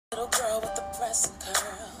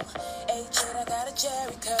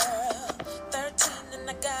Jerry curl. 13 and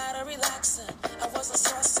I got a relaxer. I was a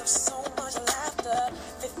source of so much laughter.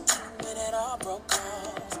 15 when it all broke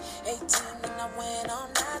off. 18 when I went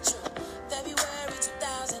on natural. February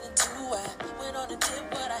 2002 I went on and did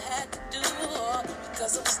what I had to do.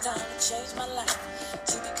 Because it was time to change my life,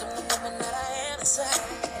 to become the woman that I am inside.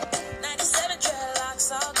 97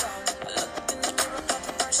 dreadlocks all gone. I looked in the mirror for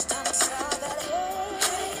the first time. I saw that,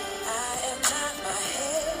 hey, I am not my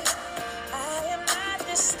head. I am not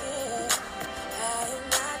this skin. I am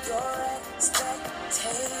not your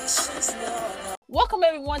expectations, no. Welcome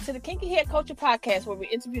everyone to the Kinky Hair Culture Podcast, where we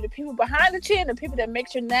interview the people behind the chin and the people that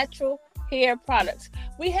make your natural hair products.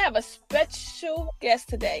 We have a special guest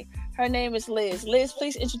today. Her name is Liz. Liz,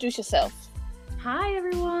 please introduce yourself. Hi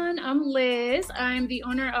everyone, I'm Liz. I'm the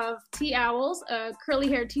owner of Tee-owels, a curly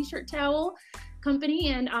hair t-shirt towel company,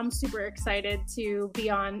 and I'm super excited to be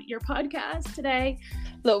on your podcast today.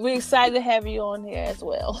 Look, we're excited to have you on here as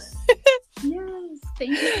well. Yes,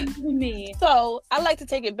 thank you for having me. So, I like to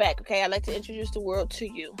take it back, okay? I like to introduce the world to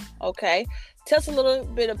you, okay? Tell us a little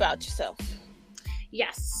bit about yourself.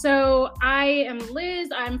 Yes, so I am Liz.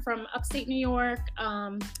 I'm from upstate New York,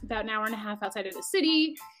 about an hour and a half outside of the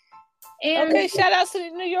city. And okay, shout out to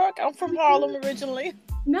New York. I'm from Harlem originally.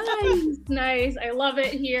 Nice. I love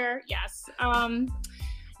it here. Yes.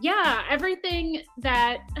 Yeah, everything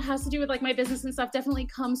that has to do with like my business and stuff definitely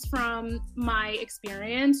comes from my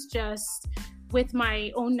experience just with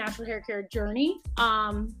my own natural hair care journey.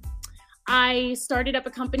 I started up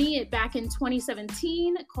a company back in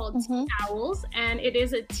 2017 called Tee-owels, and it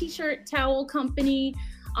is a t-shirt towel company.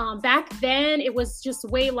 Back then, it was just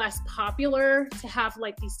way less popular to have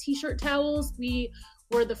like these t-shirt towels. We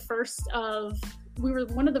were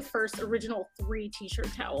one of the first original 3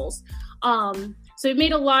 t-shirt towels. So we've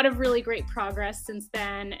made a lot of really great progress since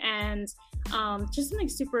then, and just something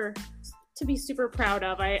to be super proud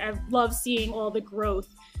of. I love seeing all the growth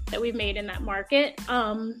that we've made in that market.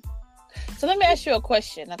 So let me ask you a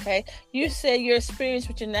question, okay? You said your experience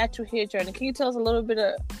with your natural hair journey. Can you tell us a little bit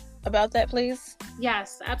about that, please?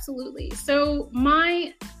 Yes, absolutely. So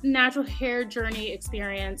my natural hair journey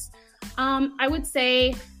experience, I would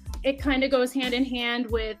say it kind of goes hand in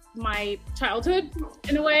hand with my childhood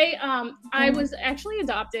in a way. I was actually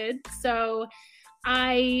adopted. So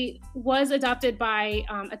I was adopted by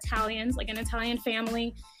Italians, like an Italian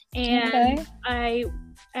family. And I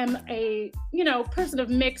am a, person of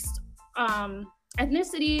mixed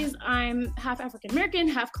ethnicities. I'm half African American,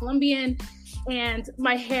 half Colombian, and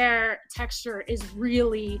my hair texture is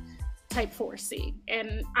really type 4C.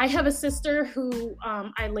 And I have a sister who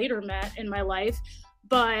I later met in my life,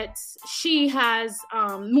 but she has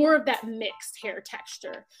more of that mixed hair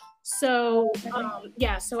texture. So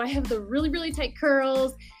so I have the really, really tight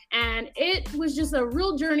curls, and it was just a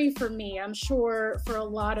real journey for me. I'm sure for a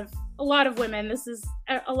lot of women, this is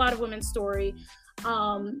a lot of women's story.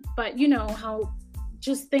 But you know how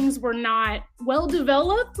just things were not well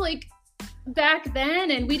developed like back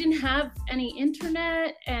then, and we didn't have any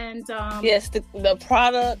internet, and yes, the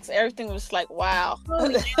products, everything was like, wow. Oh,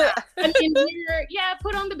 yeah. I mean, we were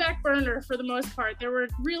put on the back burner for the most part. There were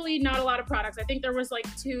really not a lot of products. I think there was like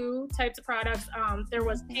 2 types of products. There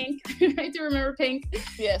was Pink. I do remember Pink.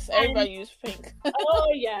 Yes, everybody used Pink.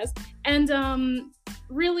 Oh yes, and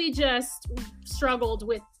really just struggled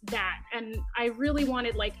with that, and I really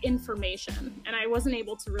wanted like information, and I wasn't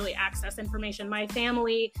able to really access information. My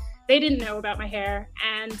family, they didn't know about my hair,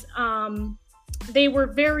 and they were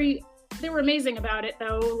amazing about it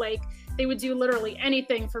though. Like they would do literally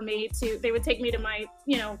anything for me. They would take me to my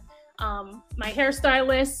my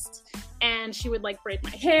hairstylist, and she would like braid my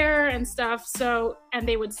hair and stuff. So, and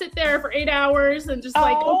they would sit there for 8 hours and just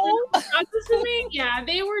like open the process for me. Yeah,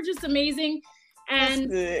 they were just amazing.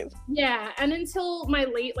 And and until my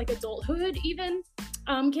late like adulthood even,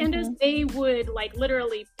 Candace, they would like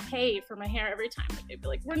literally pay for my hair every time. Like, they'd be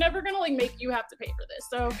like, we're never gonna like make you have to pay for this.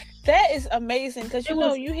 So that is amazing, because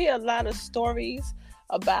you hear a lot of stories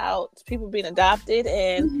about people being adopted,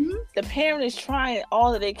 and the parent is trying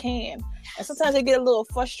all that they can, and sometimes they get a little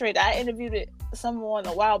frustrated. I interviewed someone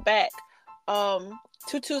a while back,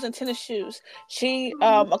 tutus and tennis shoes. She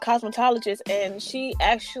a cosmetologist, and she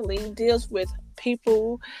actually deals with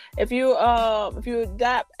people. If you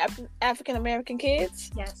adopt African American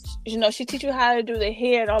kids, yes, she teach you how to do their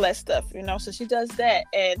hair and all that stuff. So she does that,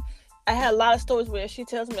 and I had a lot of stories where she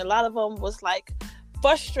tells me a lot of them was like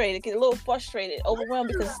frustrated, get a little frustrated, overwhelmed,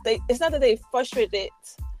 because it's not that they frustrated.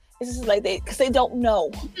 It's just like because they don't know.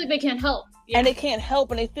 They can't help. And they can't help,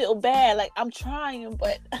 and they feel bad. Like, I'm trying,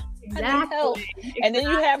 but Exactly. I need help. And then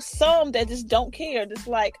you have some that just don't care. Just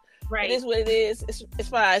like, right. It is what it is. It's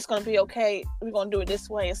fine. It's going to be okay. We're going to do it this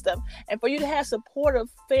way and stuff. And for you to have supportive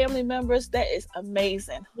family members, that is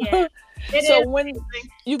amazing. Yeah. So when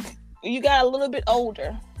you got a little bit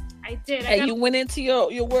older, I did. And you went into your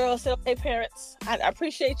world and said, hey, parents, I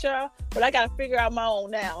appreciate y'all, but I got to figure out my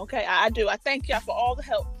own now, okay? I do. I thank y'all for all the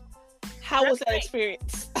help. How was that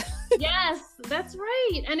experience? Yes, that's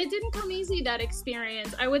right. And it didn't come easy, that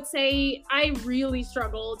experience. I would say I really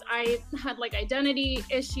struggled. I had like identity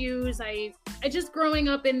issues. I just growing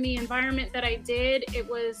up in the environment that I did, it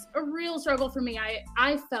was a real struggle for me.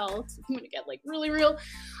 I felt, I'm going to get like really real,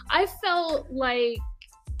 I felt like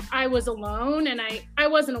I was alone, and I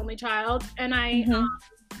was an only child, and I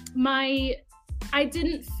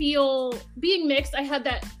didn't feel being mixed. I had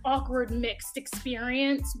that awkward mixed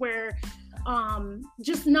experience where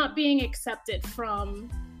just not being accepted from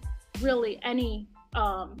really any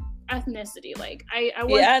ethnicity. Like I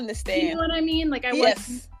wasn't, I understand. You know what I mean? Like I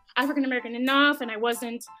wasn't African American enough, and I was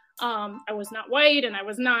not white, and I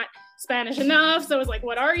was not Spanish enough. So it was like,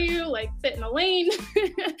 what are you? Like, fit in a lane.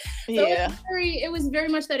 It was very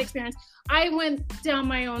much that experience. I went down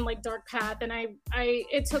my own like dark path, and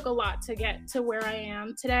it took a lot to get to where I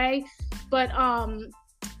am today. But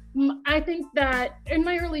I think that in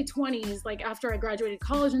my early 20s, like after I graduated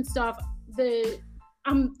college and stuff,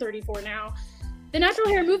 I'm 34 now. The natural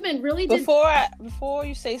hair movement really did. Before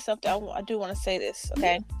you say something, I do want to say this,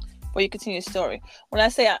 okay? Before you continue the story. When I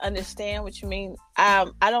say I understand what you mean, I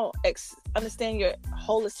don't understand your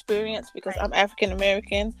whole experience because I'm African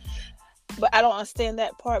American, but I don't understand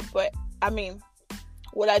that part. But I mean,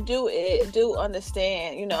 what I do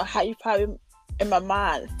understand, you know, how you probably in my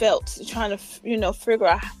mind felt trying to, you know, figure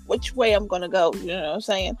out which way I'm going to go, you know what I'm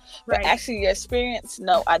saying? But actually your experience,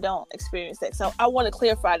 no, I don't experience that. So I want to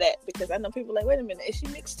clarify that because I know people are like, wait a minute, is she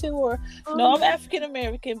mixed too? Or no, I'm African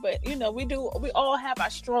American, but you know, we all have our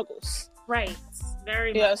struggles. Right. Very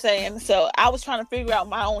much. You know what I'm saying? So I was trying to figure out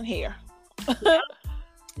my own hair.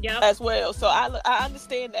 Yeah. As well. So I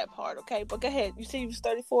understand that part, okay? But go ahead. You said you was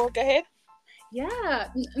 34. Go ahead. Yeah.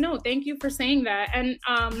 No, thank you for saying that. And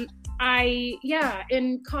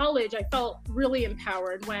in college, I felt really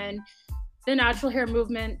empowered when the natural hair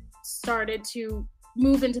movement started to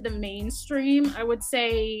move into the mainstream. I would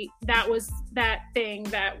say that was that thing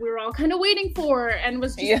that we were all kind of waiting for and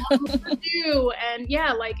was just to do. And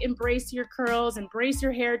like embrace your curls, embrace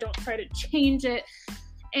your hair, don't try to change it.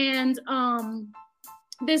 And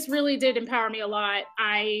this really did empower me a lot.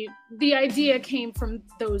 The idea came from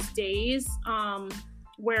those days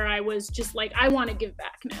where I was just like, I want to give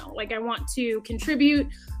back now. Like I want to contribute.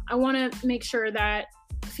 I want to make sure that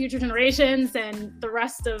future generations and the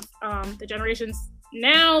rest of the generations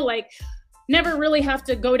now, like never really have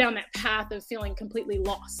to go down that path of feeling completely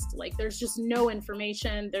lost. Like there's just no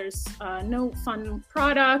information. There's no fun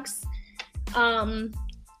products. And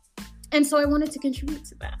so I wanted to contribute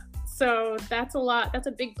to that. So that's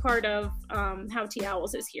a big part of how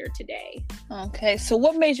Tee-owels is here today. Okay, so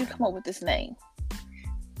what made you come up with this name?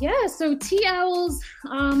 Yeah, so Tee-owels,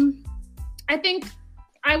 I think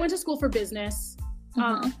I went to school for business.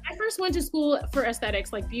 I first went to school for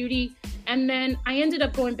aesthetics, like beauty, and then I ended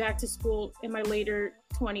up going back to school in my later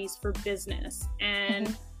 20s for business.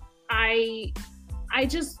 And I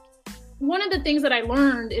just, one of the things that I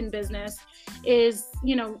learned in business is,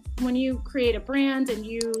 you know, when you create a brand and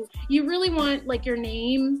you really want like your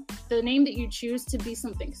name, the name that you choose to be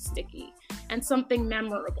something sticky and something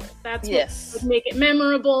memorable. That's what would make it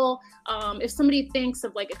memorable. If somebody thinks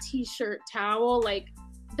of like a t-shirt towel, like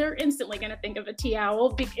they're instantly going to think of a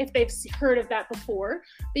Tee-owl if they've heard of that before,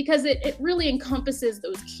 because it really encompasses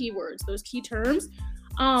those keywords, those key terms.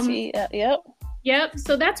 Yep.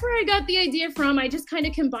 So that's where I got the idea from. I just kind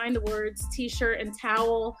of combined the words t-shirt and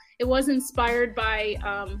towel. It was inspired by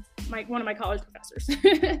one of my college professors to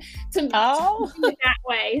it that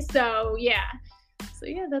way. So yeah,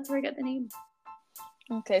 that's where I got the name.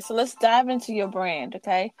 Okay, so let's dive into your brand.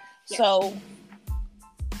 Okay, so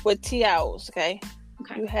with Tee-owels, okay,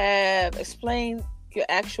 you have explained your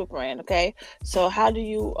actual brand. Okay, so how do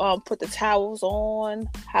you put the towels on?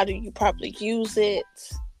 How do you properly use it?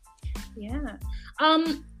 Yeah.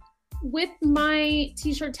 With my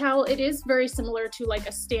t-shirt towel, it is very similar to like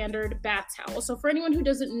a standard bath towel. So for anyone who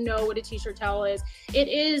doesn't know what a t-shirt towel is, it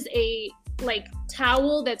is a like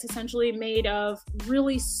towel that's essentially made of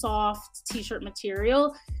really soft t-shirt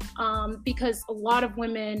material, because a lot of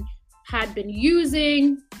women had been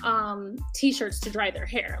using t-shirts to dry their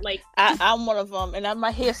hair. Like I'm one of them, and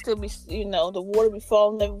my hair still be, the water be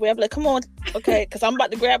falling everywhere. I'm like, come on, okay, because I'm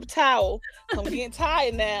about to grab a towel. I'm getting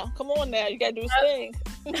tired now. Come on now, you gotta do this thing.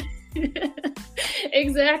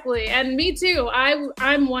 Exactly, and me too.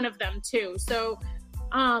 I'm one of them too. So,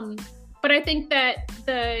 but I think that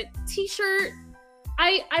the t-shirt,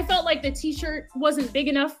 I felt like the t-shirt wasn't big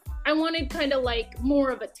enough. I wanted kind of like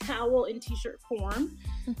more of a towel in t-shirt form.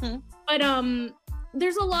 Mm-hmm. But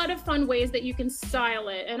there's a lot of fun ways that you can style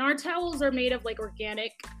it. And our towels are made of like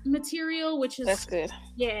organic material, which is... That's good.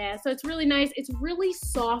 Yeah, so it's really nice. It's really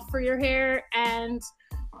soft for your hair. And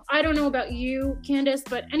I don't know about you, Candace,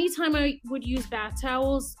 but anytime I would use bath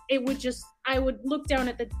towels, I would look down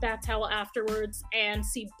at the bath towel afterwards and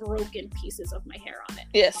see broken pieces of my hair on it.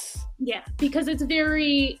 Yes. Yeah, because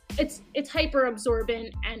it's hyper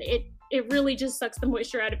absorbent, and it really just sucks the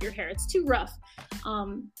moisture out of your hair. It's too rough.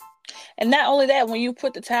 And not only that, when you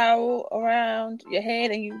put the towel around your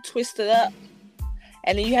head and you twist it up,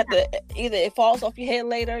 and then you have to, either it falls off your head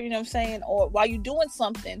later, you know what I'm saying, or while you're doing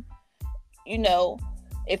something,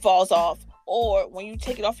 it falls off, or when you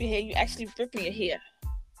take it off your head, you actually ripping your hair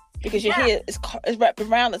because your hair is wrapped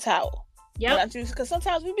around the towel. Yeah. Because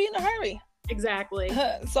sometimes we be in a hurry. Exactly.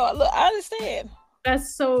 So look, I understand.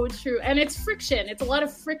 That's so true, and it's friction. It's a lot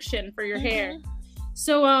of friction for your hair.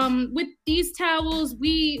 So with these towels,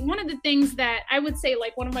 one of the things that I would say,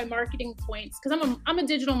 like one of my marketing points, because I'm a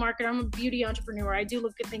digital marketer, I'm a beauty entrepreneur. I do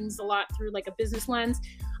look at things a lot through like a business lens,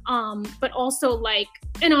 but also like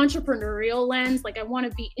an entrepreneurial lens. Like I want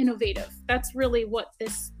to be innovative. That's really what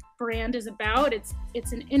this brand is about.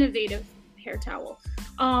 It's an innovative hair towel.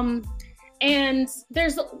 And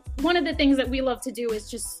there's one of the things that we love to do is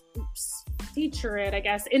just feature it, I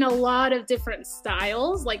guess, in a lot of different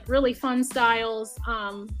styles, like really fun styles,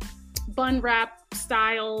 bun wrap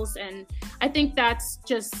styles. And I think that's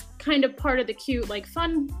just kind of part of the cute, like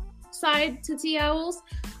fun side to Tee-owels.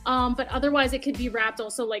 But otherwise it could be wrapped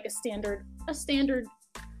also like a standard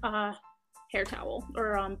hair towel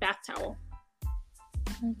or bath towel.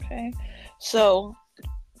 Okay. So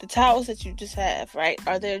the towels that you just have, right?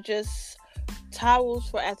 Are there just towels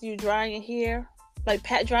for after you dry your hair? Like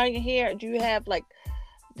pat drying your hair? Do you have like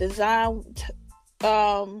design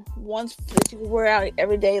ones that you can wear out in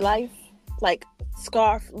everyday life? Like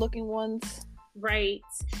scarf looking ones? Right.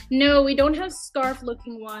 No, we don't have scarf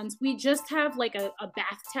looking ones. We just have like a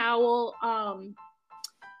bath towel.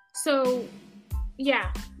 So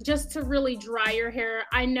yeah, just to really dry your hair.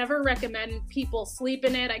 I never recommend people sleep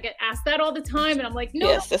in it. I get asked that all the time, and I'm like, no.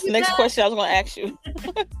 Yes, that's the next question I was going to ask you.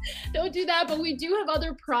 Don't do that. But we do have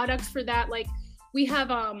other products for that. Like we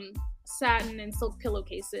have satin and silk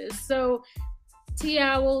pillowcases. So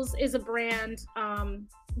Tee-owels is a brand.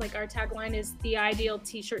 Like our tagline is the ideal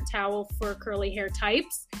t-shirt towel for curly hair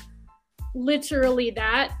types. Literally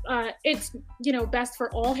that. It's best for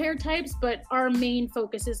all hair types, but our main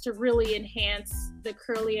focus is to really enhance the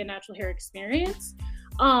curly and natural hair experience.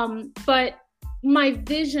 But my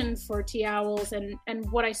vision for Tee-owels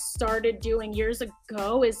and what I started doing years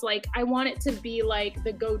ago is like I want it to be like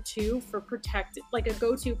the go-to for protective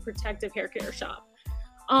hair care shop.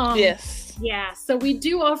 Yes. Yeah. So we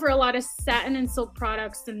do offer a lot of satin and silk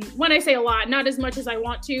products, and when I say a lot, not as much as I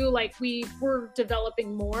want to. Like we're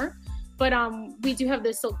developing more. But we do have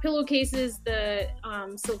the silk pillowcases, the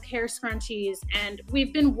silk hair scrunchies, and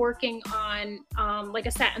we've been working on like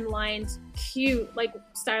a satin-lined, cute, like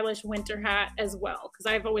stylish winter hat as well. Because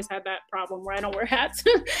I've always had that problem where I don't wear hats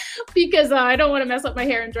because I don't want to mess up my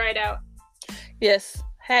hair and dry it out. Yes,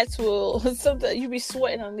 hats will. Sometimes you be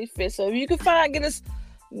sweating underneath it. So if you can get us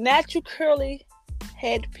natural curly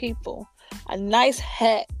head people a nice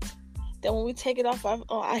hat. Then when we take it off,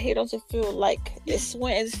 our hair doesn't feel like it's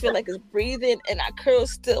sweating. It feel like it's breathing and our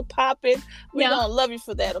curls still popping. We're going to love you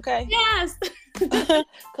for that, okay? Yes. Because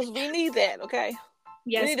we need that, okay?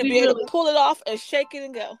 Yes, we need to be able to pull it off and shake it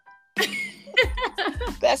and go.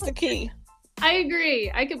 That's the key. I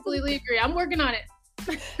agree. I completely agree. I'm working on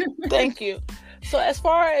it. Thank you. So as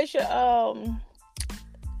far as your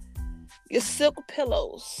silk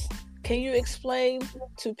pillows, can you explain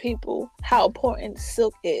to people how important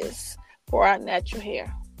silk is for our natural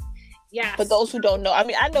hair? Yes. For those who don't know. I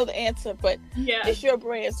mean, I know the answer, but it's your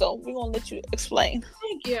brand, so we're going to let you explain.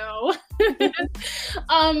 Thank you.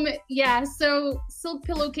 So silk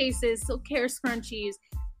pillowcases, silk hair scrunchies,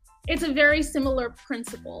 it's a very similar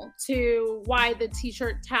principle to why the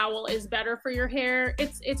t-shirt towel is better for your hair.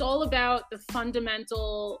 It's all about the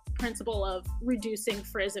fundamental principle of reducing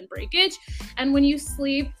frizz and breakage. And when you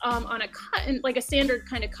sleep on a cotton, like a standard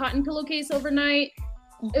kind of cotton pillowcase overnight,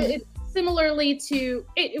 it's similarly to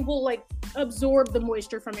it will like absorb the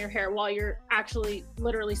moisture from your hair while you're actually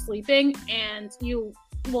literally sleeping, and you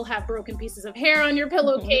will have broken pieces of hair on your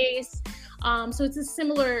pillowcase. So it's a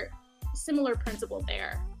similar principle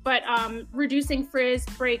there, but reducing frizz,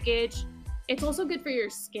 breakage. It's also good for your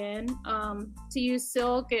skin to use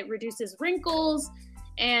silk. It reduces wrinkles,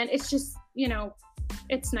 and it's just, you know,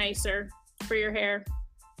 it's nicer for your hair.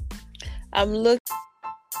 I'm looking.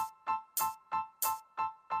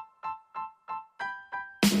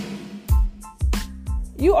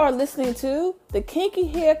 You are listening to the Kinky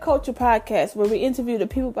Hair Culture Podcast, where we interview the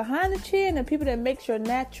people behind the chair and the people that make your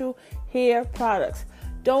natural hair products.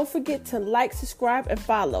 Don't forget to like, subscribe, and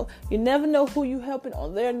follow. You never know who you're helping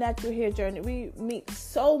on their natural hair journey. We meet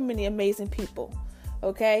so many amazing people,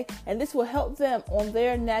 okay? And this will help them on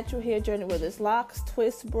their natural hair journey, whether it's locks,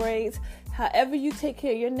 twists, braids. However you take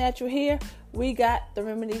care of your natural hair, we got the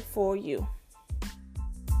remedy for you.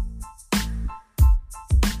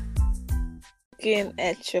 Looking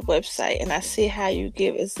at your website, and I see how you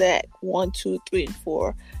give exact 1, 2, 3, and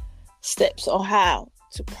 4 steps on how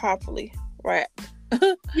to properly wrap.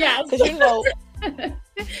 Yeah, because you know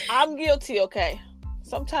I'm guilty. Okay,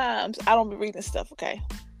 sometimes I don't be reading stuff. Okay,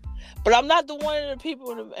 but I'm not the one of the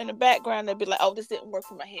people in the background that be like, "Oh, this didn't work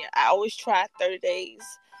for my hair." I always try 30 days.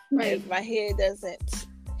 right. If my hair doesn't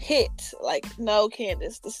hit, like, no,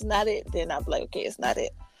 Candace, this is not it, then I'm like, okay, it's not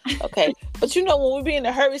it. Okay, but you know, when we be in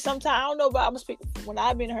a hurry, sometimes I don't know, but I'm speaking. When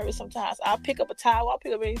I be in a hurry, sometimes I'll pick up a towel, I'll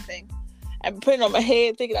pick up anything, and put it on my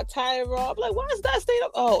head, thinking I tied it wrong. I'm like, why is that staying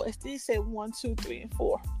up? Oh, it's these said 1, 2, 3, and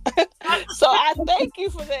 4. So I thank you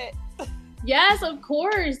for that. Yes, of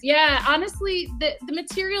course. Yeah, honestly, the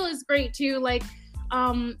material is great too. Like,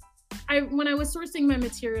 when I was sourcing my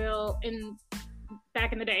material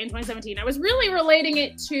back in the day in 2017, I was really relating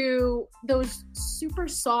it to those super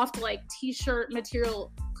soft like t-shirt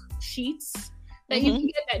material sheets that you can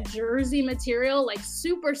get, that jersey material, like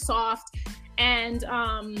super soft, and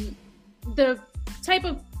the type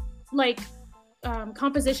of like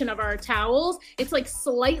composition of our towels, it's like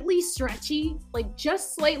slightly stretchy, like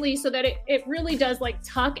just slightly, so that it really does like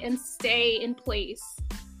tuck and stay in place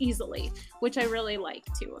easily, which I really like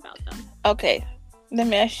too about them. Okay, let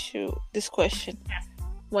me ask you this question. Yes.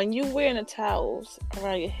 When you wearing the towels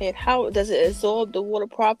around your head, how does it absorb the water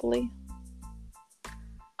properly?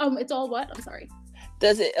 It's all what? I'm sorry.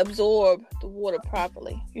 Does it absorb the water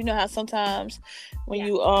properly? You know how sometimes when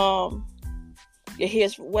you your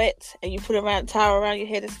hair's wet and you put a towel around your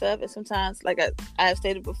head and stuff, and sometimes, like I have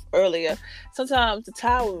stated earlier, sometimes the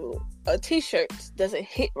towel, a t-shirt doesn't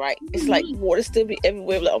hit right. It's like water still be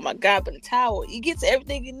everywhere. Like, oh my God, but the towel, it gets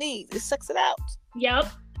everything it needs. It sucks it out. Yep.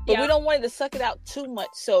 But we don't want it to suck it out too much.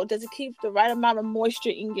 So does it keep the right amount of moisture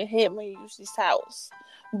in your head when you use these towels?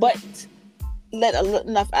 But let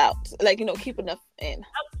enough out. Like, you know, keep enough in.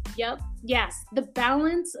 Yep. Yes. The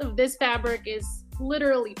balance of this fabric is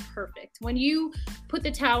literally perfect. When you put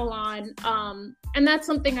the towel on, and that's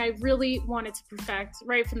something I really wanted to perfect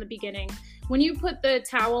right from the beginning. When you put the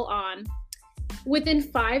towel on, within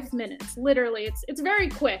 5 minutes, literally, it's very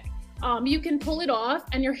quick. You can pull it off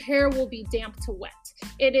and your hair will be damp to wet.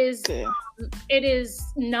 It is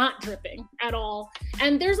not dripping at all.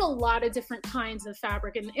 And there's a lot of different kinds of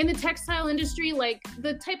fabric in the textile industry. Like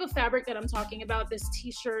the type of fabric that I'm talking about, this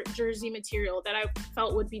t-shirt jersey material that I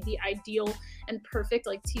felt would be the ideal and perfect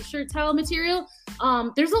like t-shirt towel material.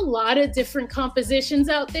 There's a lot of different compositions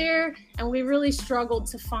out there, and we really struggled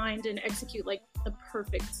to find and execute like the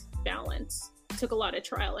perfect balance. It took a lot of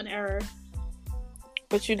trial and error.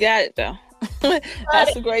 But you got it though.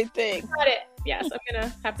 That's a great thing. Got it. Yes, I'm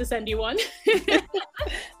gonna have to send you one.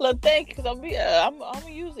 Look, thank you, because I'm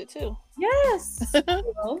gonna use it too. Yes.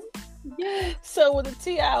 Yes. So with the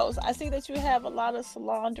Tee-owels, I see that you have a lot of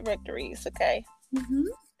salon directories. Okay. Mm-hmm.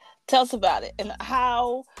 Tell us about it, and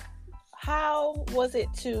how was it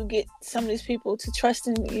to get some of these people to trust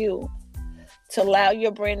in you to allow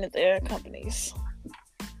your brand at their companies?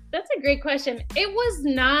 That's a great question. It was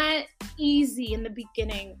not easy in the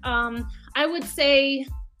beginning. I would say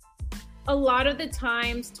a lot of the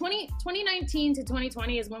times, 2019 to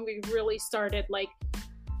 2020 is when we really started like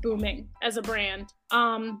booming as a brand.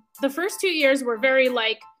 The first 2 years were very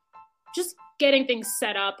like just getting things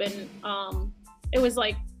set up, and it was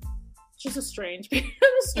like just a strange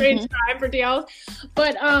time for Tee-owels.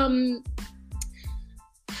 But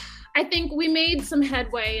I think we made some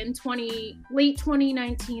headway in late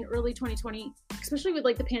 2019, early 2020, especially with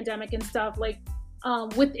like the pandemic and stuff, like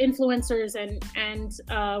with influencers, and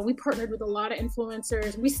we partnered with a lot of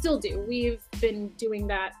influencers. We still do. We've been doing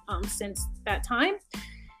that since that time.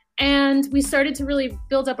 And we started to really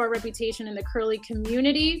build up our reputation in the curly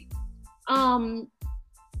community. The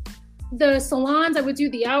salons, I would do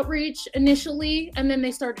the outreach initially, and then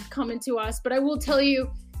they started coming to us. But I will tell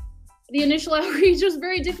you, the initial outreach was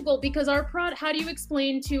very difficult because our product, how do you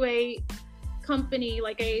explain to a company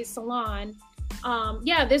like a salon,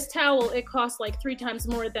 yeah, this towel, it costs like 3 times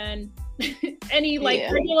more than any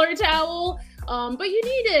regular towel, but you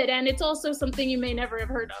need it, and it's also something you may never have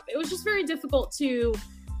heard of. It was just very difficult to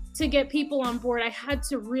get people on board. I had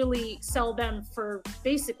to really sell them for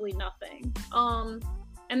basically nothing,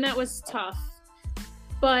 and that was tough.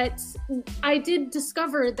 But I did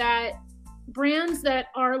discover that brands that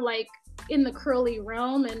are like in the curly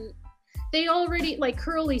realm, and they already, like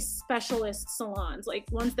curly specialist salons, like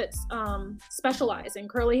ones that specialize in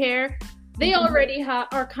curly hair, they already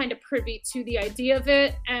are kind of privy to the idea of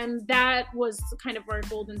it, and that was kind of our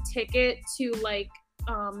golden ticket to like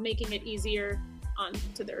making it easier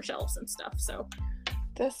onto their shelves and stuff. So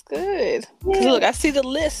that's good. Yeah. Look, I see the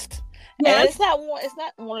list. Yeah. And it's not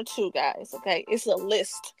one or two, guys, okay? It's a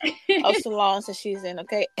list of salons that she's in,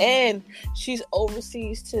 okay? And she's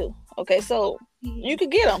overseas too, okay? So you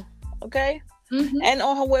could get them, okay? And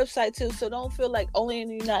on her website too. So don't feel like only in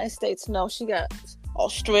the United States. No, she got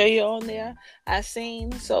Australia on there, I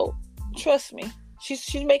seen. So trust me, she's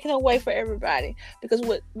making her way for everybody. Because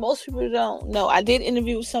what most people don't know, I did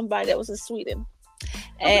interview somebody that was in Sweden,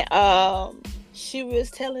 and she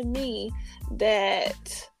was telling me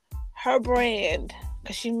that her brand,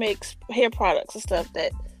 because she makes hair products and stuff,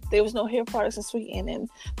 that there was no hair products in Sweden, and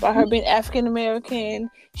by her being African American,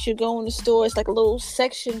 she'd go in the store. It's like a little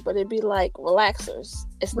section, but it'd be like relaxers.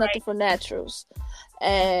 It's nothing for naturals.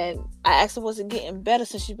 And I asked her, was it getting better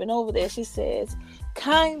since she's been over there? She says,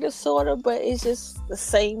 kind of, sort of, but it's just the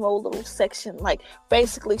same old little section. Like,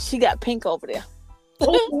 basically, she got pink over there.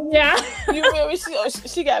 Yeah. You remember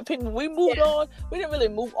she got pink when we moved on. We didn't really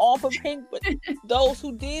move on from pink, but those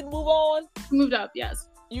who did move on moved up. Yes,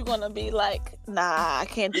 you're gonna be like, nah, I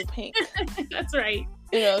can't do pink. That's right.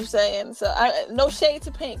 You know what I'm saying? So no shade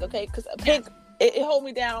to pink, okay? Because pink it hold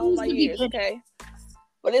me down all my years, okay?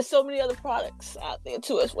 But there's so many other products out there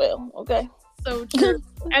too as well, okay? So true.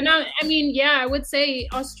 And I mean, yeah, I would say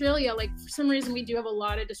Australia, like for some reason we do have a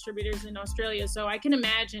lot of distributors in Australia, so I can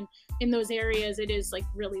imagine in those areas it is like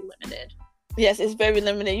really limited. Yes, it's very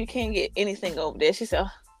limited. You can't get anything over there. She said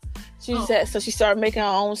so she started making her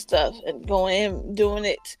own stuff and going in, doing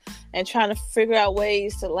it, and trying to figure out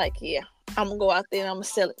ways to like, I'm gonna go out there and I'm gonna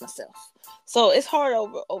sell it myself. So it's hard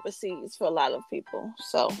overseas for a lot of people.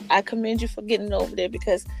 So I commend you for getting over there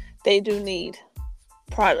because they do need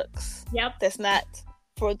products. Yep. That's not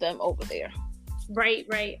for them over there. Right.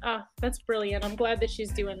 Oh, that's brilliant. I'm glad that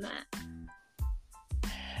she's doing that.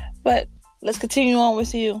 But let's continue on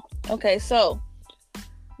with you. Okay, so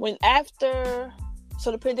the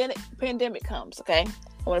pandemic comes, okay?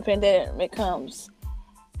 When the pandemic comes,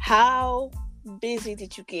 how busy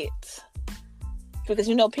did you get? Because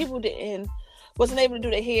people wasn't able to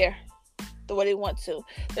do their hair the way they want to.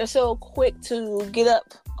 They're so quick to get up,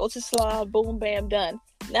 go to the salon, boom, bam, done.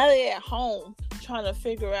 Now they're at home trying to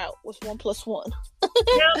figure out what's 1 + 1.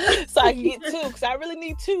 Yep. So I can get 2, because I really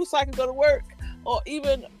need 2 so I can go to work. Or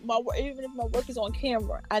even if my work is on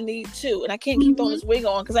camera, I need 2, and I can't keep throwing this wig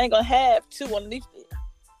on because I ain't gonna have 2 underneath there.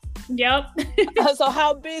 Yep. So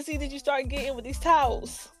how busy did you start getting with these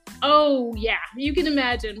towels? Oh yeah, you can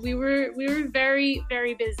imagine. We were very,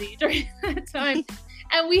 very busy during that time.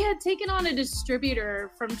 And we had taken on a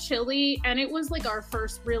distributor from Chile, and it was like our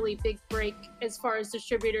first really big break as far as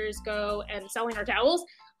distributors go and selling our towels,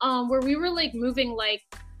 where we were like moving like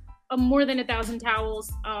more than 1,000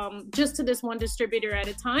 towels just to this one distributor at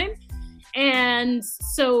a time. And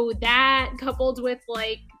so that, coupled with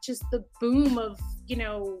like just the boom of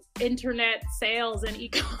internet sales and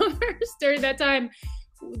e-commerce during that time,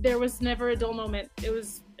 there was never a dull moment. It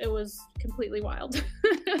was completely wild.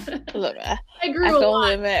 Look, I grew a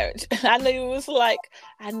lot. Marriage. I know it was like,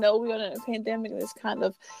 I know we're in a pandemic, and it's kind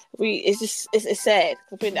of it's sad.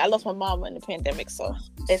 I lost my mama in the pandemic, so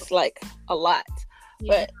it's like a lot.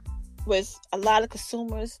 Yeah. But with a lot of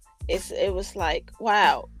consumers, it was like,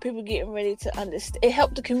 wow, people getting ready to understand. It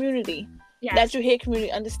helped the community. Yes. Natural hair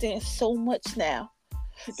community understand so much now,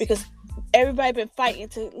 because everybody been fighting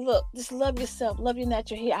to just love yourself, love your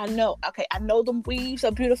natural hair. I know them weaves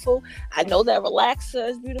are beautiful. I know that relaxer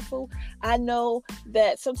is beautiful. I know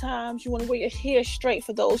that sometimes you want to wear your hair straight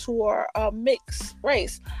for those who are mixed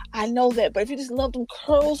race. I know that, but if you just love them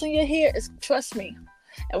curls in your hair, trust me.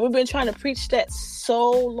 And we've been trying to preach that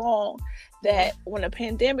so long that when a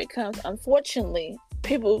pandemic comes, unfortunately,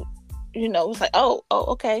 people, it's like, oh,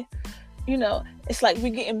 okay. It's like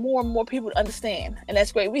we're getting more and more people to understand. And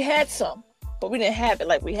that's great. We had some, but we didn't have it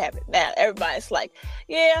like we have it now. Everybody's like,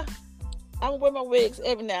 yeah, I'm wear my wigs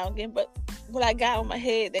every now and again, but what I got on my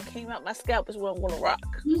head that came out my scalp is what I'm going to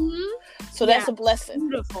rock. Mm-hmm. So that's a blessing.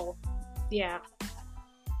 Beautiful. Yeah.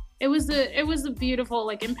 It was a beautiful,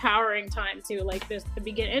 like, empowering time too. Like the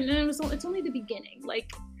beginning, and it's only the beginning.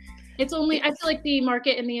 Like, it's only, I feel like the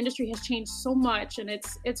market and the industry has changed so much, and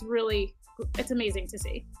it's amazing to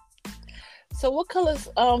see. So what colors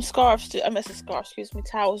towels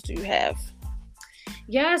do you have?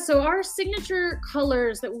 Yeah, so our signature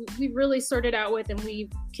colors that we really started out with and we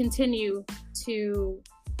continue to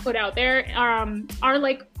put out there are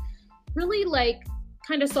like really like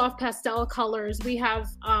kind of soft pastel colors. We have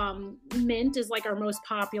mint is like our most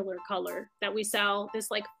popular color that we sell.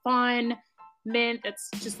 This like fun mint that's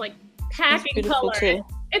just like packing color. Too.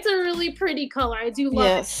 It's a really pretty color. I do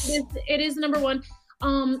love it. It is number one.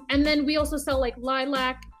 And then we also sell like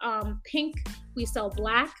lilac, pink. We sell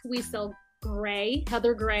black. We sell gray,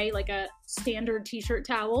 heather gray, like a standard t-shirt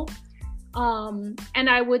towel. And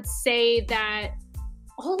I would say that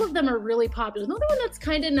all of them are really popular. The only one that's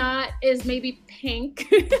kind of not is maybe pink.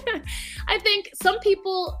 I think some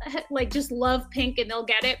people like just love pink and they'll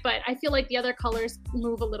get it, but I feel like the other colors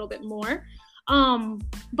move a little bit more.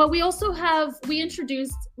 But we also we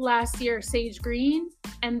introduced last year sage green,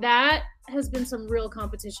 and that has been some real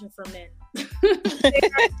competition for men.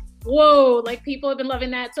 Whoa, like people have been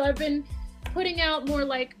loving that. So I've been putting out more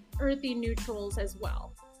like earthy neutrals as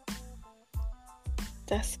well.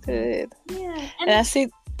 That's good. Yeah. And I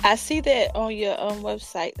see that on your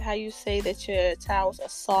website, how you say that your towels are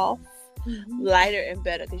soft, lighter, and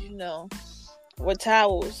better. Because you know, with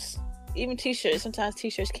towels, even t-shirts, sometimes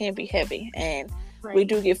t-shirts can be heavy, and we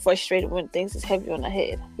do get frustrated when things is heavy on the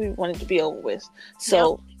head. We want it to be over with.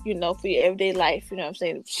 So, you know, for your everyday life, you know what I'm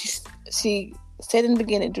saying? She said in the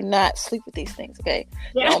beginning, do not sleep with these things, okay?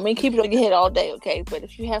 Yeah. I don't mean keep it on your head all day, okay? But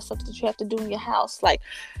if you have something that you have to do in your house, like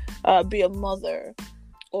be a mother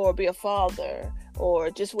or be a father or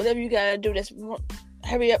just whatever you gotta do, that's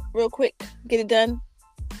hurry up real quick, get it done.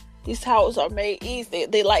 These towels are made easy.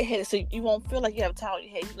 They lightheaded, so you won't feel like you have a towel on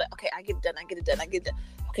your head. You're like, okay, I get it done.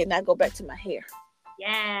 Okay, now go back to my hair.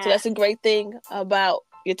 Yeah. So that's a great thing about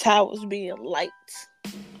your towels being light,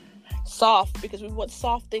 soft, because we want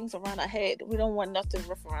soft things around our head. We don't want nothing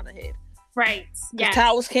rough around our head. Right. Yeah.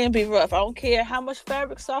 Towels can be rough. I don't care how much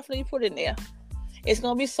fabric softener you put in there. It's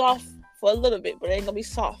gonna be soft for a little bit, but it ain't gonna be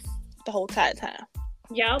soft the whole entire time.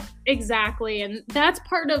 Yep, exactly. And that's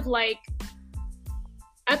part of like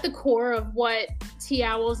at the core of what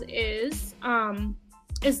Tee-owels is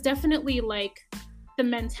definitely like the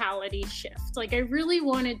mentality shift. Like I really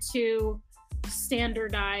wanted to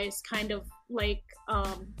standardize kind of like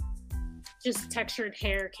just textured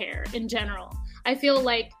hair care in general. I feel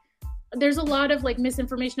like there's a lot of like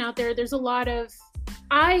misinformation out there.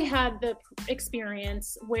 I had the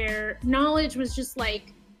experience where knowledge was just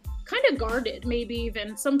like kind of guarded, maybe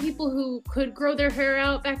even some people who could grow their hair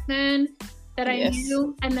out back then that I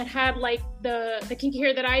knew and that had like the kinky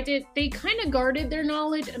hair that I did, they kind of guarded their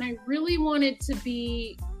knowledge, and I really wanted to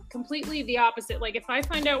be completely the opposite. Like if I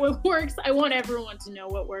find out what works, I want everyone to know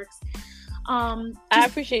what works. I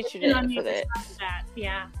appreciate you for that.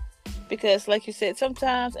 Yeah. Because like you said,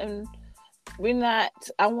 sometimes, and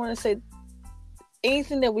I want to say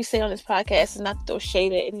anything that we say on this podcast is not to throw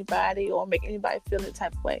shade at anybody or make anybody feel the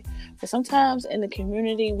type of way. But sometimes in the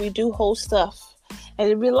community, we do hold stuff. And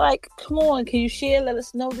it'd be like, come on, can you share? Let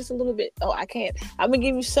us know just a little bit. Oh, I can't. I'm going to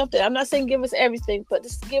give you something. I'm not saying give us everything, but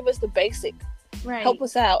just give us the basic. Right. Help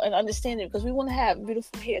us out and understand it, because we want to have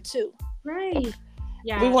beautiful hair too. Right.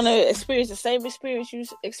 Yeah. We want to experience the same experience you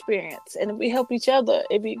experience. And if we help each other,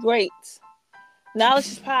 it'd be great. Knowledge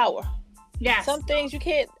is power. Yes. Some things you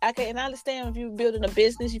can't, and I understand if you're building a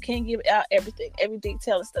business, you can't give out everything, every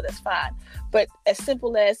detail and stuff, that's fine. But as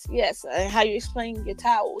simple as, and how you explain your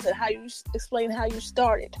towels and how you explain how you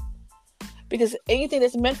started. Because anything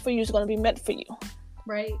that's meant for you is going to be meant for you.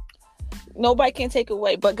 Right. Nobody can take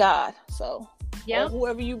away but God. So, or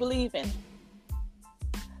whoever you believe in.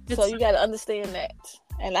 So you got to understand that.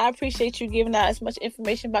 And I appreciate you giving out as much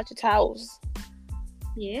information about your towels.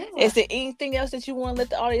 Yeah. Is there anything else that you want to let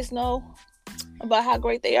the audience know about how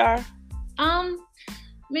great they are?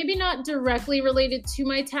 Maybe not directly related to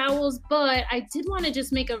my towels, but I did want to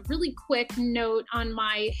just make a really quick note on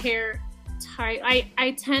my hair type.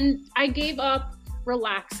 I gave up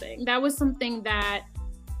relaxing. That was something that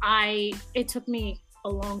it took me a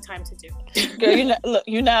long time to do. Girl,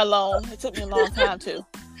 you're not alone. It took me a long time too.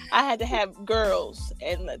 I had to have girls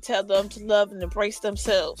and tell them to love and embrace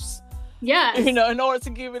themselves. Yes. In order to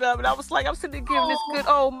give it up. And I was like, I'm sitting there giving this good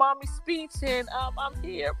old mommy speech, and I'm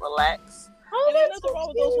here, relax. Oh, And there's that's nothing so wrong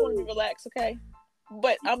with those who want to cute. be relaxed, okay?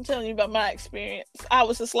 But I'm telling you about my experience. I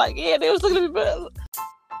was just like, yeah, they was looking at me, but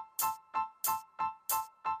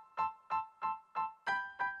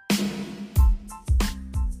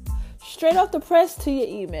straight off the press to your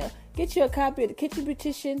email. Get you a copy of the Kitchen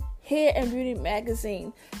Beautician Hair and Beauty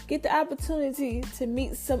magazine. Get the opportunity to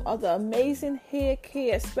meet some of the amazing hair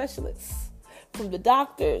care specialists, from the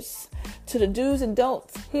doctors to the do's and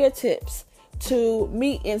don'ts hair tips, to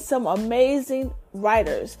meeting some amazing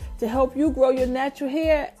writers to help you grow your natural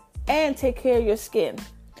hair and take care of your skin.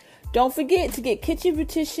 Don't forget to get Kitchen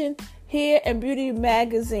Beautician Hair and Beauty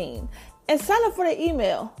magazine and sign up for the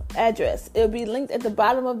email address. It'll be linked at the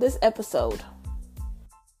bottom of this episode.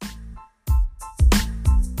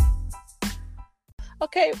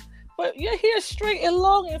 Okay, but your hair's straight and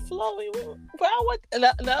long and flowing. But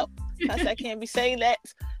no, I can't be saying that.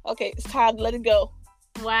 Okay, it's time to let it go.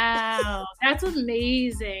 Wow, that's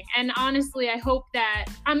amazing. And honestly, I hope that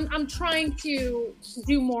I'm trying to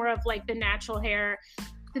do more of like the natural hair.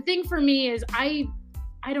 The thing for me is I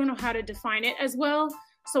don't know how to define it as well.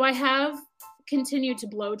 So I have continued to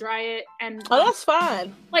blow dry it, and that's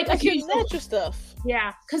fine. Like occasionally, natural stuff.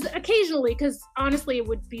 Yeah, because honestly, it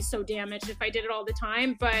would be so damaged if I did it all the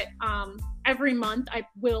time. But every month I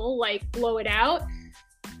will like blow it out.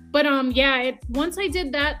 But once I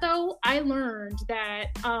did that though, I learned that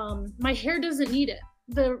my hair doesn't need it.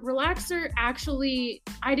 The relaxer actually,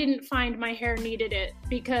 I didn't find my hair needed it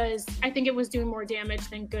because I think it was doing more damage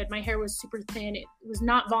than good. My hair was super thin. It was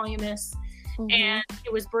not voluminous, and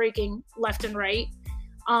it was breaking left and right.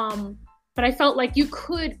 But I felt like you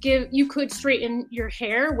could straighten your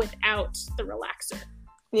hair without the relaxer.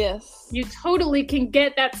 Yes. You totally can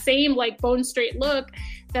get that same like bone straight look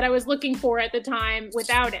that I was looking for at the time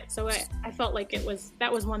without it. So I felt like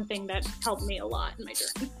that was one thing that helped me a lot in my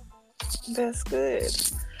journey. That's good.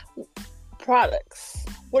 Products.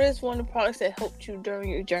 What is one of the products that helped you during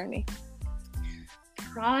your journey?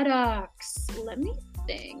 Products. Let me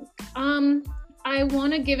think. I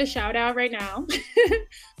want to give a shout out right now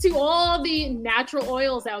to all the natural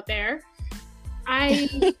oils out there.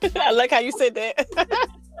 I like how you said that.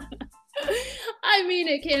 I mean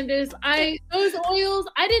it, Candace. Those oils,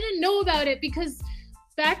 I didn't know about it because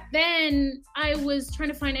back then I was trying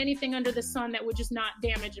to find anything under the sun that would just not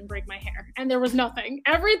damage and break my hair. And there was nothing.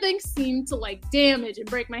 Everything seemed to like damage and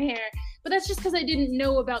break my hair. But that's just because I didn't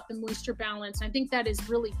know about the moisture balance. I think that is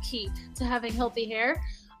really key to having healthy hair.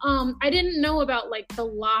 I didn't know about like the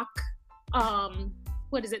lock,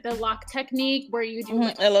 the lock technique where you do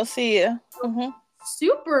like LOC, yeah. Mm-hmm.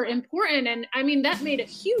 Super important. And I mean, that made a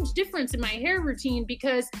huge difference in my hair routine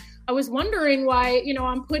because I was wondering why,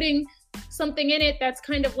 I'm putting something in it that's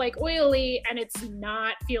kind of like oily and it's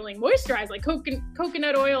not feeling moisturized, like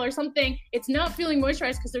coconut oil or something. It's not feeling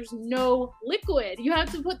moisturized because there's no liquid. You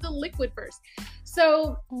have to put the liquid first.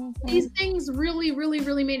 So these things really, really,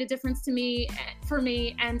 really made a difference for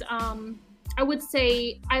me. And I would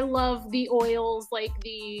say I love the oils like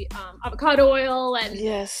the avocado oil and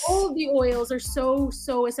yes. All of the oils are so,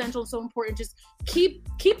 so essential, so important. Just keep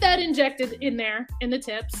that injected in there in the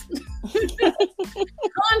tips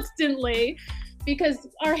constantly because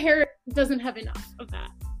our hair doesn't have enough of that.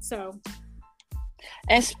 So.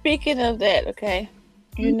 And speaking of that, okay,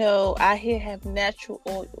 our hair have natural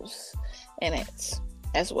oils in it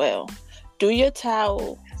as well. Do your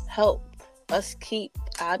towel help us keep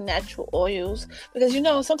our natural oils? Because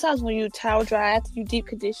sometimes when you towel dry after you deep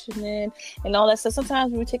conditioning and all that stuff,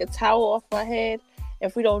 sometimes when we take a towel off our head,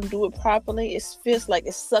 if we don't do it properly, it feels like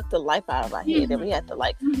it sucked the life out of our hair. That we have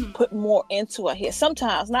to put more into our hair.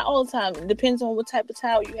 Sometimes, not all the time. It depends on what type of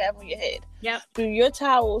towel you have on your head. Yep. Do your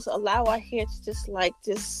towels allow our hair to just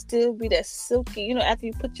still be that silky? After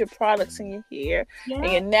you put your products in your hair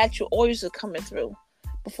and your natural oils are coming through,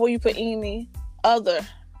 before you put any other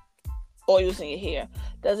oils in your hair,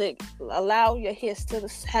 does it allow your hair still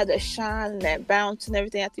to have that shine and that bounce and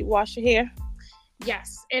everything after you wash your hair?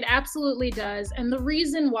 Yes, it absolutely does. And the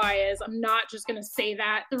reason why is, I'm not just going to say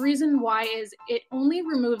that. The reason why is it only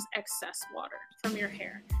removes excess water from your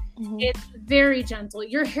hair. Mm-hmm. It's very gentle.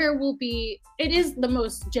 Your hair it is the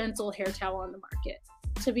most gentle hair towel on the market,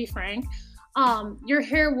 to be frank. Your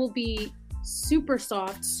hair will be super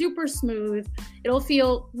soft, super smooth. It'll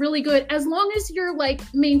feel really good as long as you're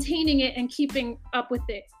maintaining it and keeping up with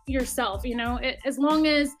it yourself, as long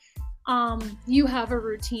as you have a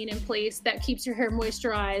routine in place that keeps your hair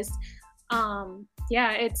moisturized.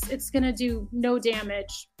 It's gonna do no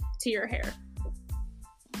damage to your hair.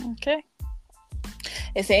 Okay.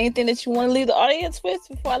 Is there anything that you want to leave the audience with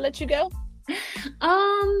before I let you go?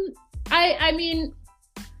 I mean,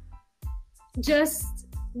 just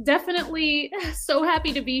definitely so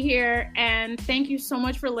happy to be here, and thank you so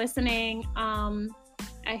much for listening.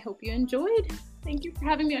 I hope you enjoyed. Thank you for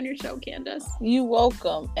having me on your show, Candace. You're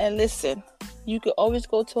welcome. And listen, you can always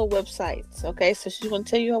go to her website. Okay, so she's going to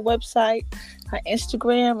tell you her website, her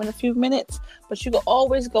Instagram in a few minutes. But you can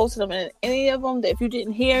always go to them. And any of them that if you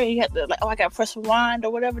didn't hear, you have to I got to press rewind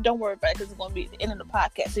or whatever. Don't worry about it because it's going to be at the end of the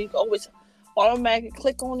podcast. So you can always automatically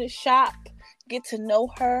click on this shop, get to know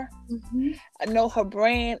her, know her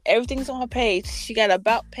brand. Everything's on her page. She got an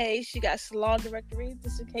about page. She got salon directory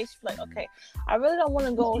just in case you're like, okay, I really don't want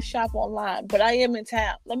to go shop online, but I am in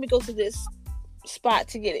town. Let me go to this spot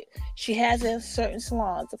to get it. She has it in certain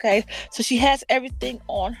salons. Okay, so she has everything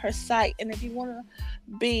on her site, and if you want to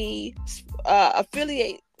be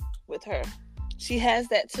affiliate with her, she has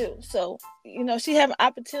that too. So she have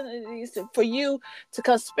opportunities for you to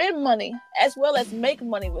come spend money as well as make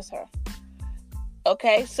money with her.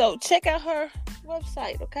 Okay, so check out her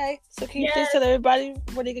website. Okay, so can you please tell everybody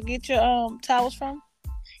where they can get your towels from?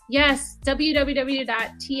 Yes,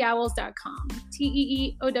 www.teeowels.com.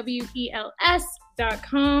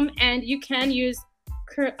 TEEOWELS.com, and you can use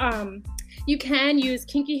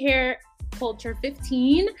Kinky Hair Culture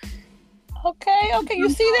 15. Okay, you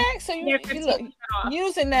see that? So you look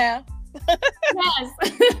using now. Yes.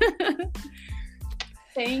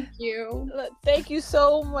 Thank you. Look, thank you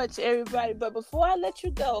so much, everybody. But before I let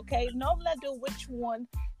you go, okay, normally I do which one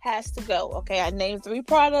has to go. Okay, I named 3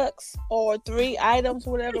 products or 3 items,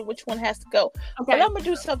 whatever, which one has to go. Okay. But I'm going to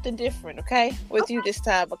do something different, okay, with you this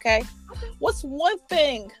time, okay? What's one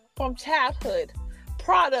thing from childhood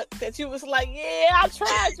product that you was like, yeah, I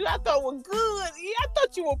tried you, I thought it was good. Yeah, I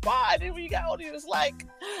thought you were buying it when you got older. You was like,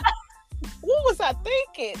 what was I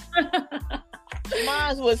thinking?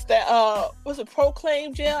 Mine was that was a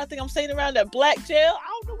Proclaim gel. I think I'm saying around that black gel. I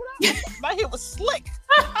don't know what my hair was slick.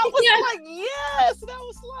 I was like, yes. And I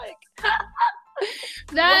was like,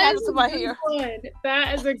 that is my hair.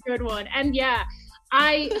 That is a good one. And yeah,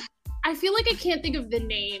 I feel like I can't think of the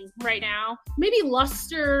name right now. Maybe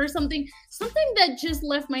Luster or something that just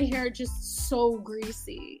left my hair just so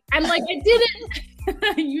greasy. And like I didn't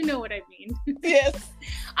you know what I mean. Yes.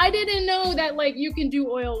 I didn't know that like you can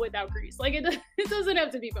do oil without grease. Like it doesn't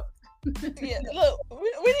have to be both. Yeah, look,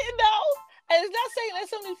 we didn't know. And it's not saying that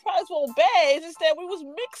some of these products were bad. It's just that we was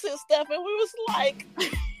mixing stuff and we was like,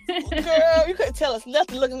 girl, you couldn't tell us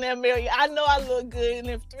nothing looking in that mirror. I know I look good. And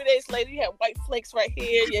then 3 days later, you have white flakes right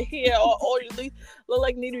here. Your hair all oily, look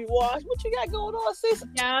like need to be washed. What you got going on, sis?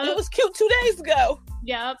 Yeah. It was cute 2 days ago.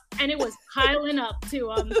 Yep. And it was piling up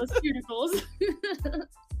too on those cuticles.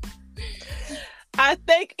 I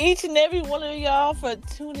thank each and every one of y'all for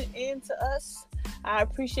tuning in to us. I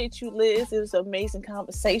appreciate you, Liz. It was an amazing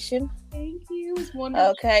conversation. Thank you. It was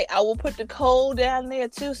wonderful. Okay, I will put the code down there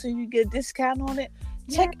too so you get a discount on it.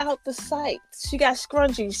 Check out the site. She got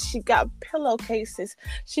scrunchies. She got pillowcases.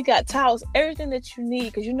 She got towels. Everything that you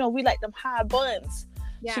need because we like them high buns.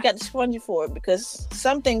 Yeah. She got the scrunchie for it because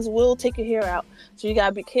some things will take your hair out. So you got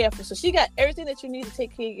to be careful. So she got everything that you need to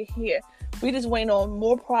take care of your hair. We just waiting on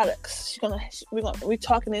more products. We're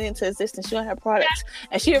talking it into existence. She's going to have products.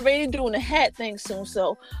 And she already doing the hat thing soon.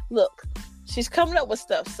 So look, she's coming up with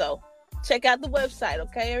stuff. So check out the website.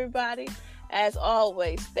 Okay, everybody? As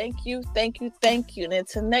always, thank you. And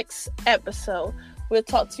until next episode, we'll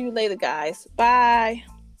talk to you later, guys. Bye.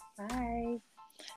 Bye.